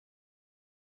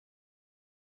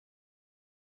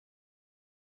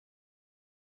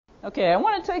Okay, I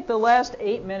want to take the last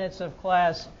 8 minutes of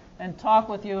class and talk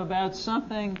with you about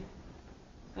something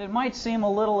that might seem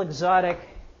a little exotic,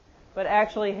 but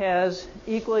actually has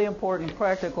equally important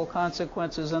practical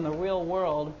consequences in the real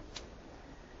world.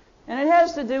 And it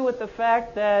has to do with the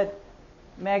fact that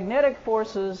magnetic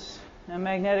forces and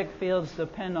magnetic fields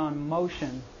depend on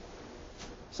motion.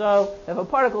 So if a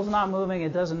particle's not moving,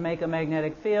 it doesn't make a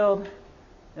magnetic field.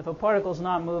 If a particle's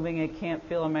not moving, it can't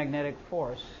feel a magnetic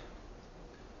force.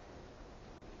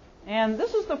 And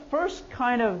this is the first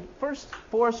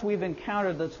force we've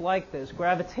encountered that's like this.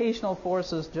 Gravitational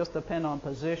forces just depend on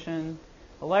position.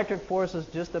 Electric forces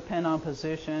just depend on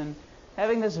position.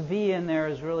 Having this V in there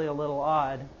is really a little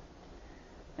odd.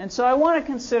 And so I want to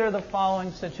consider the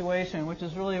following situation, which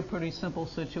is really a pretty simple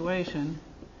situation.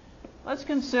 Let's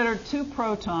consider two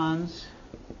protons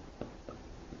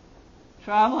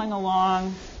traveling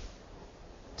along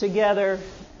together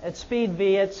at speed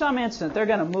v. At some instant, they're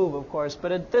going to move, of course,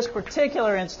 but at this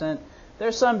particular instant,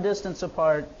 they're some distance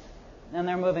apart, and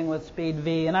they're moving with speed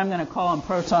v. And I'm going to call them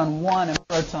proton 1 and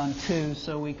proton 2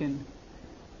 so we can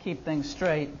keep things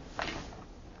straight.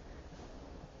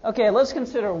 Okay, let's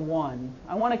consider 1.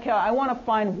 I want to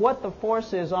find what the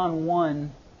force is on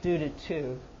 1 due to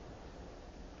 2.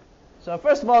 So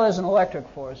first of all, there's an electric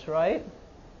force, right?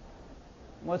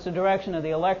 What's the direction of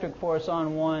the electric force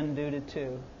on 1 due to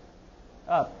 2?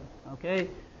 Up. Okay?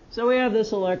 So we have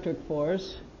this electric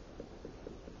force.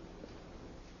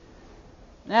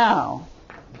 Now,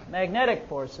 magnetic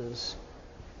forces.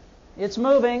 It's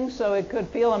moving, so it could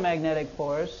feel a magnetic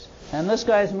force. And this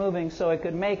guy's moving, so it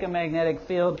could make a magnetic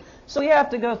field. So we have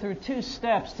to go through 2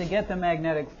 steps to get the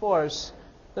magnetic force.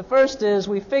 The first is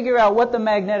we figure out what the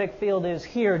magnetic field is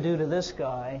here due to this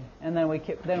guy, and then we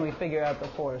figure out the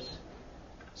force.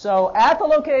 So at the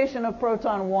location of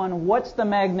proton 1, what's the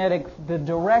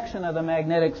direction of the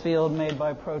magnetic field made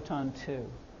by proton 2?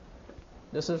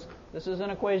 This is an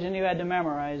equation you had to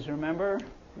memorize, remember?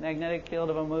 Magnetic field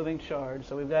of a moving charge.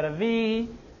 So we've got a V,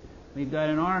 we've got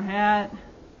an R hat.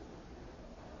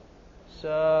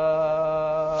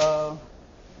 So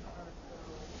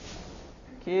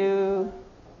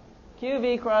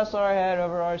QV cross R hat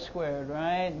over R squared,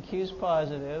 right? And Q's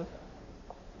positive.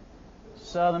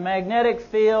 So the magnetic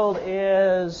field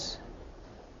is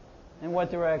in what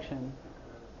direction?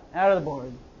 Out of the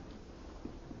board.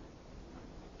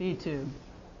 V2.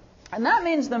 And that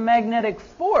means the magnetic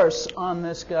force on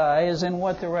this guy is in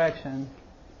what direction?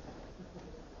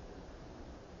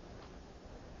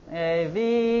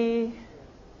 AV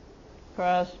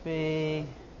cross B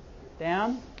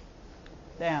down?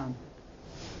 Down.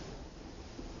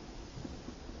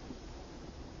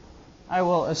 I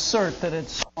will assert that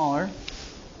it's smaller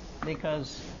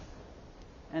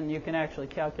and you can actually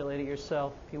calculate it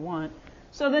yourself if you want.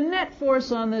 So the net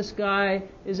force on this guy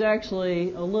is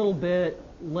actually a little bit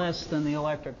less than the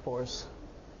electric force,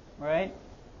 right?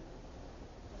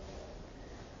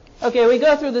 Okay, we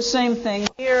go through the same thing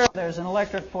here. There's an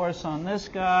electric force on this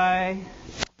guy.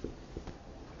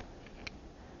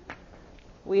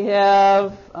 We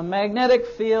have a magnetic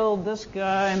field. This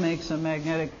guy makes a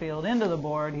magnetic field into the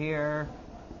board here.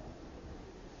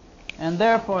 And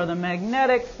therefore, the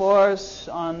magnetic force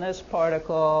on this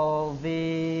particle,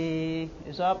 V,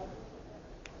 is up.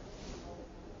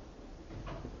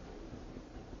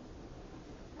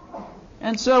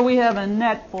 And so we have a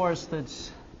net force that's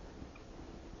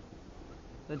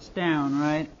down,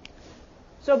 right?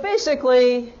 So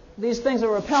basically, these things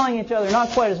are repelling each other not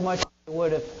quite as much as they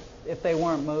would if they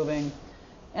weren't moving.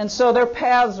 And so their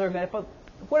paths are going to,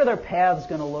 what are their paths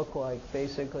going to look like,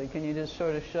 basically? Can you just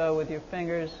sort of show with your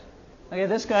fingers? Okay,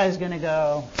 this guy's going to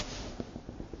go,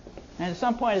 and at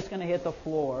some point it's going to hit the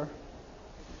floor.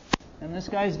 And this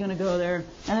guy's going to go there,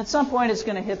 and at some point it's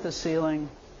going to hit the ceiling.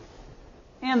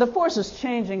 And the force is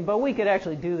changing, but we could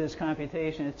actually do this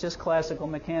computation. It's just classical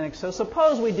mechanics. So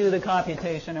suppose we do the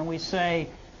computation and we say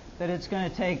that it's going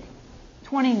to take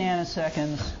 20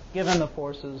 nanoseconds, given the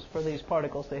forces, for these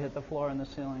particles to hit the floor and the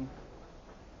ceiling.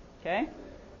 Okay?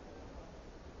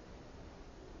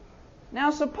 Now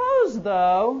suppose,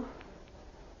 though,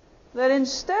 that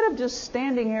instead of just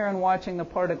standing here and watching the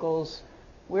particles,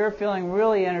 we're feeling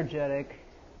really energetic.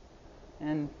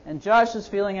 And Josh is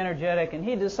feeling energetic, and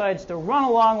he decides to run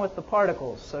along with the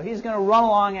particles. So he's going to run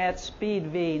along at speed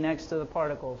v next to the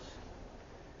particles.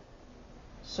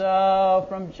 So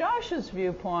from Josh's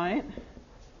viewpoint,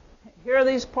 here are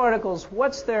these particles.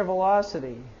 What's their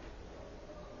velocity?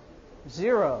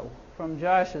 0 from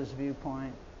Josh's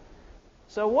viewpoint.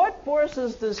 So what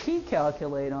forces does he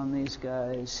calculate on these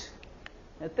guys?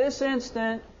 At this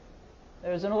instant,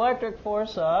 there's an electric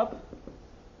force up.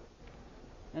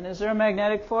 And is there a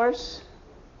magnetic force?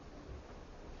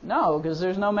 No, because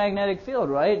there's no magnetic field,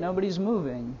 right? Nobody's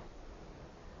moving.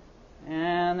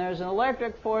 And there's an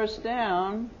electric force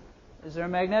down. Is there a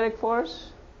magnetic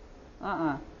force?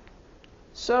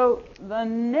 So the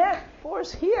net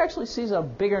force, he actually sees a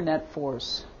bigger net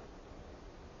force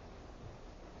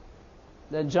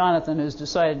than Jonathan, who's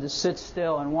decided to sit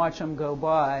still and watch him go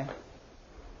by.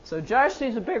 So Josh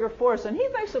sees a bigger force, and he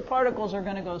thinks the particles are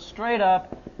going to go straight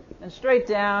up and straight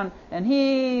down, and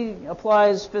he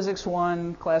applies Physics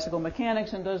 1, classical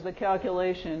mechanics, and does the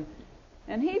calculation.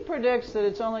 And he predicts that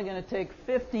it's only going to take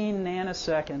 15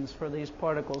 nanoseconds for these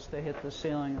particles to hit the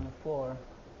ceiling and the floor.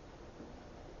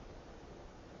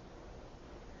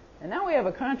 And now we have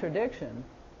a contradiction.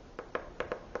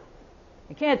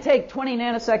 You can't take 20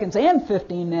 nanoseconds and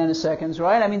 15 nanoseconds,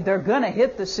 right? I mean, they're going to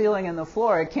hit the ceiling and the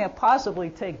floor. It can't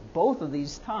possibly take both of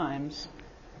these times.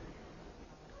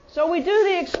 So we do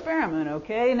the experiment,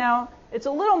 okay? Now, it's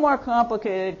a little more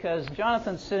complicated because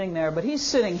Jonathan's sitting there, but he's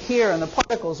sitting here, and the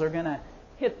particles are going to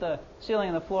hit the ceiling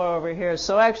and the floor over here.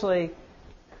 So actually,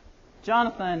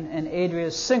 Jonathan and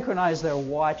Adria synchronize their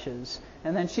watches,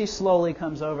 and then she slowly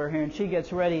comes over here, and she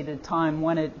gets ready to time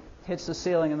when it hits the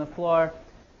ceiling and the floor.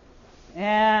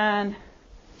 And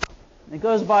it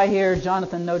goes by here.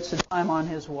 Jonathan notes the time on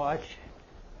his watch.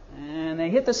 And they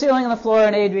hit the ceiling and the floor,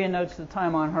 and Adrian notes the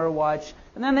time on her watch.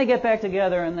 And then they get back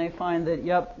together, and they find that,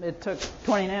 yep, it took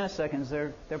 20 nanoseconds.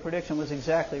 Their prediction was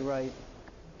exactly right.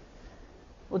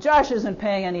 Well, Josh isn't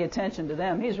paying any attention to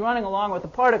them. He's running along with the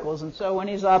particles, and so when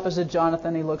he's opposite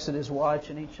Jonathan, he looks at his watch,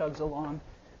 and he chugs along.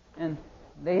 And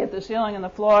they hit the ceiling and the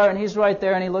floor, and he's right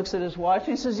there, and he looks at his watch, and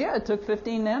he says, yeah, it took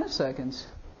 15 nanoseconds.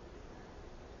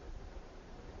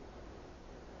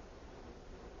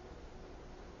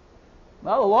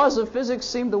 Well, the laws of physics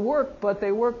seem to work, but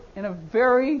they work in a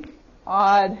very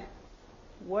odd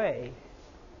way.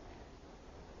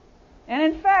 And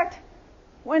in fact,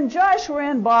 when Josh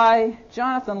ran by,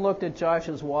 Jonathan looked at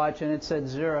Josh's watch and it said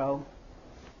 0.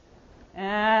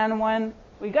 And when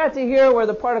we got to here where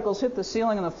the particles hit the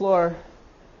ceiling and the floor,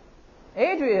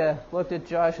 Adria looked at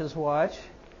Josh's watch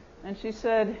and she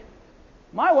said,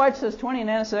 my watch says 20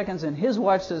 nanoseconds and his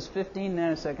watch says 15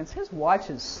 nanoseconds. His watch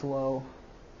is slow.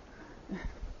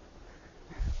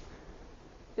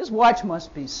 His watch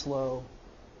must be slow.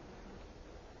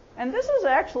 And this is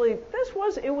actually,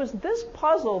 it was this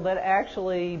puzzle that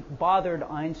actually bothered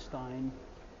Einstein.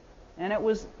 And it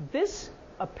was this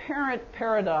apparent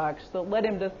paradox that led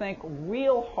him to think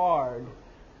real hard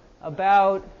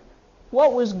about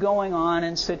what was going on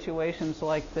in situations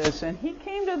like this. And he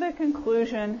came to the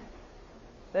conclusion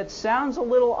that sounds a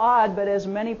little odd, but has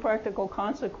many practical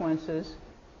consequences,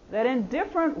 that in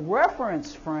different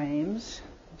reference frames,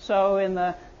 so in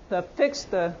the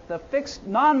fixed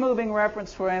non-moving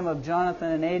reference frame of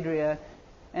Jonathan and Adria,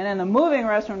 and in the moving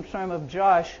reference frame of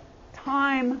Josh,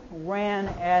 time ran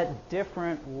at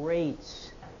different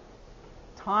rates.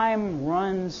 Time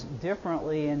runs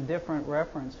differently in different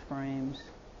reference frames.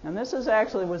 And this was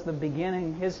the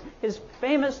beginning. His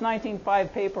famous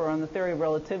 1905 paper on the theory of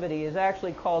relativity is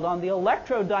actually called On the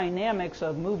Electrodynamics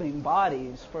of Moving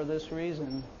Bodies for this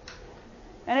reason.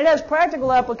 And it has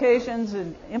practical applications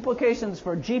and implications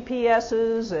for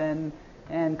GPSs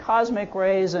and cosmic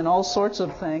rays and all sorts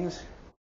of things.